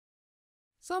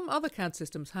Some other CAD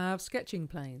systems have sketching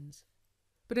planes,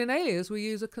 but in Alias we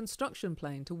use a construction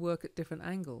plane to work at different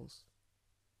angles.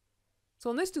 So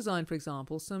on this design, for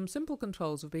example, some simple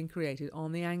controls have been created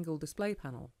on the angle display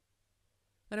panel.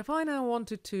 And if I now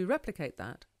wanted to replicate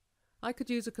that, I could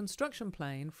use a construction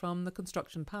plane from the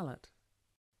construction palette.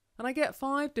 And I get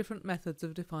 5 different methods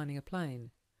of defining a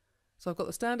plane. So I've got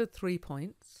the standard 3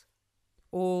 points,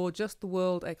 or just the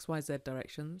world XYZ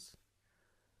directions,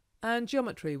 and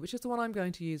geometry, which is the one I'm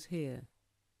going to use here.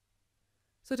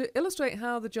 So to illustrate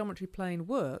how the geometry plane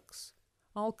works,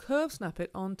 I'll curve snap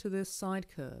it onto this side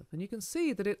curve, and you can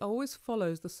see that it always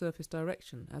follows the surface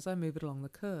direction as I move it along the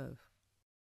curve.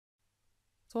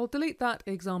 So I'll delete that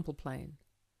example plane.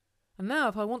 And now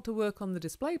if I want to work on the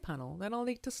display panel, then I'll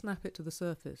need to snap it to the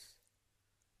surface.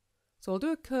 So I'll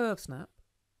do a curve snap.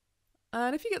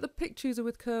 And if you get the pick chooser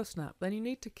with curve snap, then you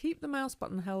need to keep the mouse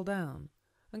button held down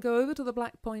and go over to the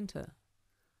black pointer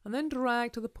and then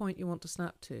drag to the point you want to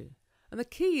snap to. And the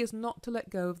key is not to let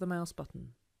go of the mouse button.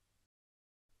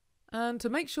 And to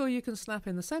make sure you can snap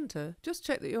in the center, just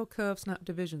check that your curve snap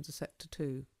divisions are set to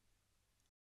 2.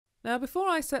 Now before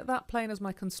I set that plane as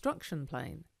my construction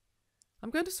plane, I'm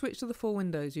going to switch to the 4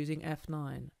 windows using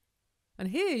F9. And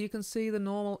here you can see the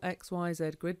normal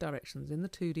XYZ grid directions in the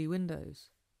 2D windows.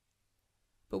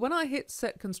 But when I hit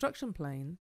Set Construction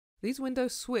Plane, these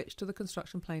windows switch to the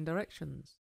construction plane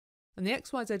directions. And the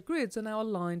XYZ grids are now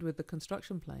aligned with the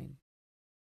construction plane.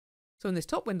 So in this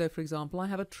top window, for example, I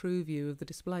have a true view of the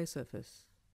display surface.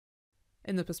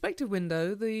 In the perspective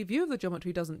window, the view of the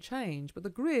geometry doesn't change, but the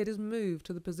grid is moved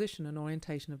to the position and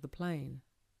orientation of the plane.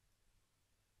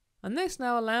 And this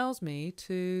now allows me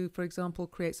to, for example,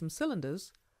 create some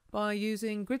cylinders by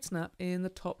using grid snap in the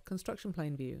top construction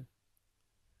plane view.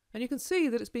 And you can see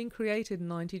that it's being created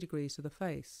 90 degrees to the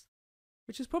face,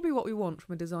 which is probably what we want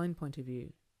from a design point of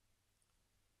view.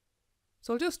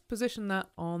 So I'll just position that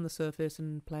on the surface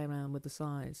and play around with the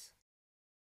size.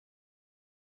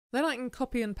 Then I can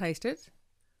copy and paste it.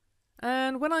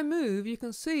 And when I move, you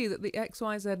can see that the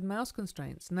XYZ mouse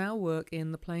constraints now work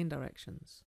in the plane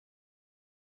directions.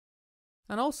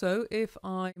 And also, if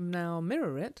I now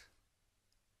mirror it,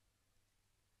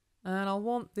 and I'll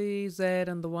want the Z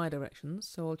and the Y directions,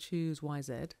 so I'll choose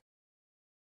YZ,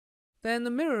 then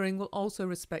the mirroring will also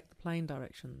respect the plane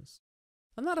directions.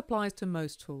 And that applies to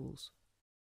most tools.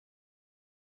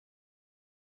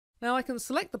 Now I can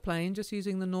select the plane just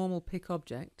using the normal pick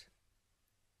object.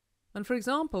 And for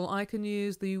example, I can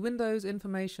use the Windows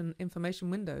information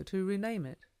window to rename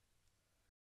it.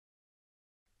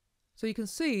 So you can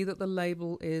see that the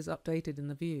label is updated in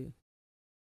the view.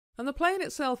 And the plane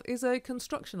itself is a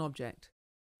construction object,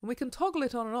 and we can toggle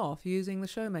it on and off using the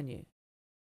Show menu.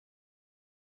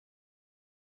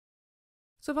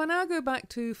 So if I now go back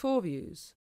to 4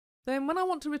 views, then when I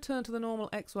want to return to the normal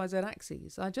XYZ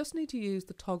axes, I just need to use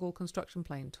the Toggle Construction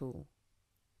Plane tool,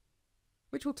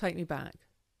 which will take me back.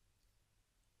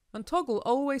 And Toggle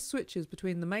always switches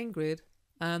between the main grid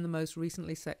and the most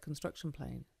recently set construction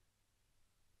plane.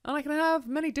 And I can have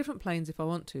many different planes if I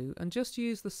want to, and just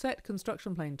use the Set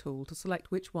Construction Plane tool to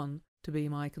select which one to be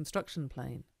my construction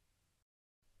plane.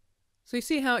 So you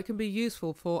see how it can be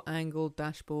useful for angled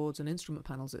dashboards and instrument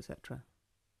panels, etc.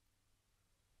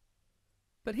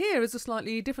 But here is a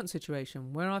slightly different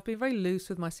situation where I've been very loose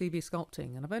with my CV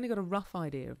sculpting and I've only got a rough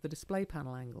idea of the display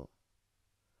panel angle.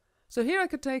 So here I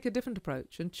could take a different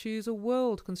approach and choose a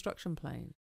world construction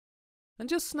plane and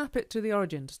just snap it to the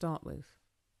origin to start with.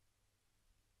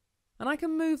 And I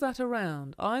can move that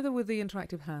around either with the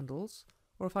interactive handles,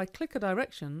 or if I click a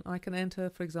direction I can enter,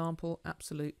 for example,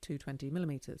 absolute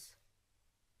 220mm.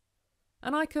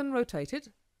 And I can rotate it,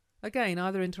 again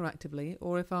either interactively,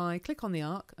 or if I click on the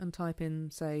arc and type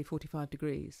in, say, 45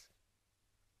 degrees.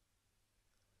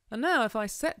 And now if I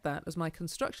set that as my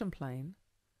construction plane,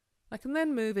 I can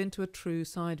then move into a true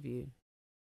side view.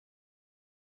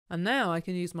 And now I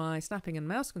can use my snapping and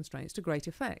mouse constraints to great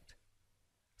effect.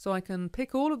 So I can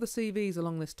pick all of the CVs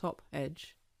along this top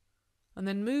edge, and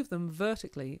then move them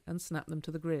vertically and snap them to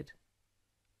the grid.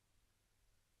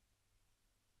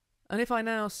 And if I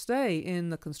now stay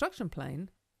in the construction plane,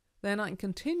 then I can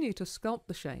continue to sculpt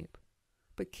the shape,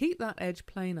 but keep that edge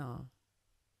planar,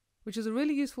 which is a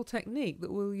really useful technique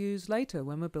that we'll use later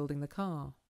when we're building the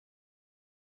car.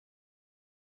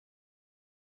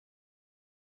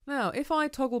 Now, if I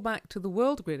toggle back to the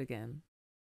world grid again,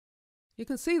 you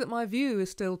can see that my view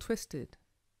is still twisted.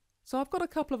 So I've got a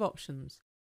couple of options.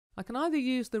 I can either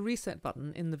use the Reset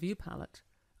button in the View palette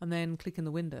and then click in the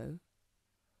window,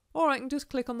 or I can just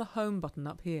click on the Home button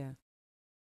up here,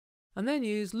 and then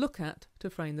use Look At to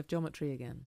frame the geometry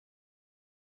again.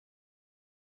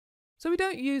 So we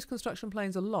don't use construction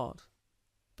planes a lot,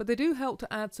 but they do help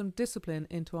to add some discipline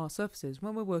into our surfaces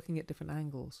when we're working at different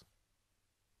angles.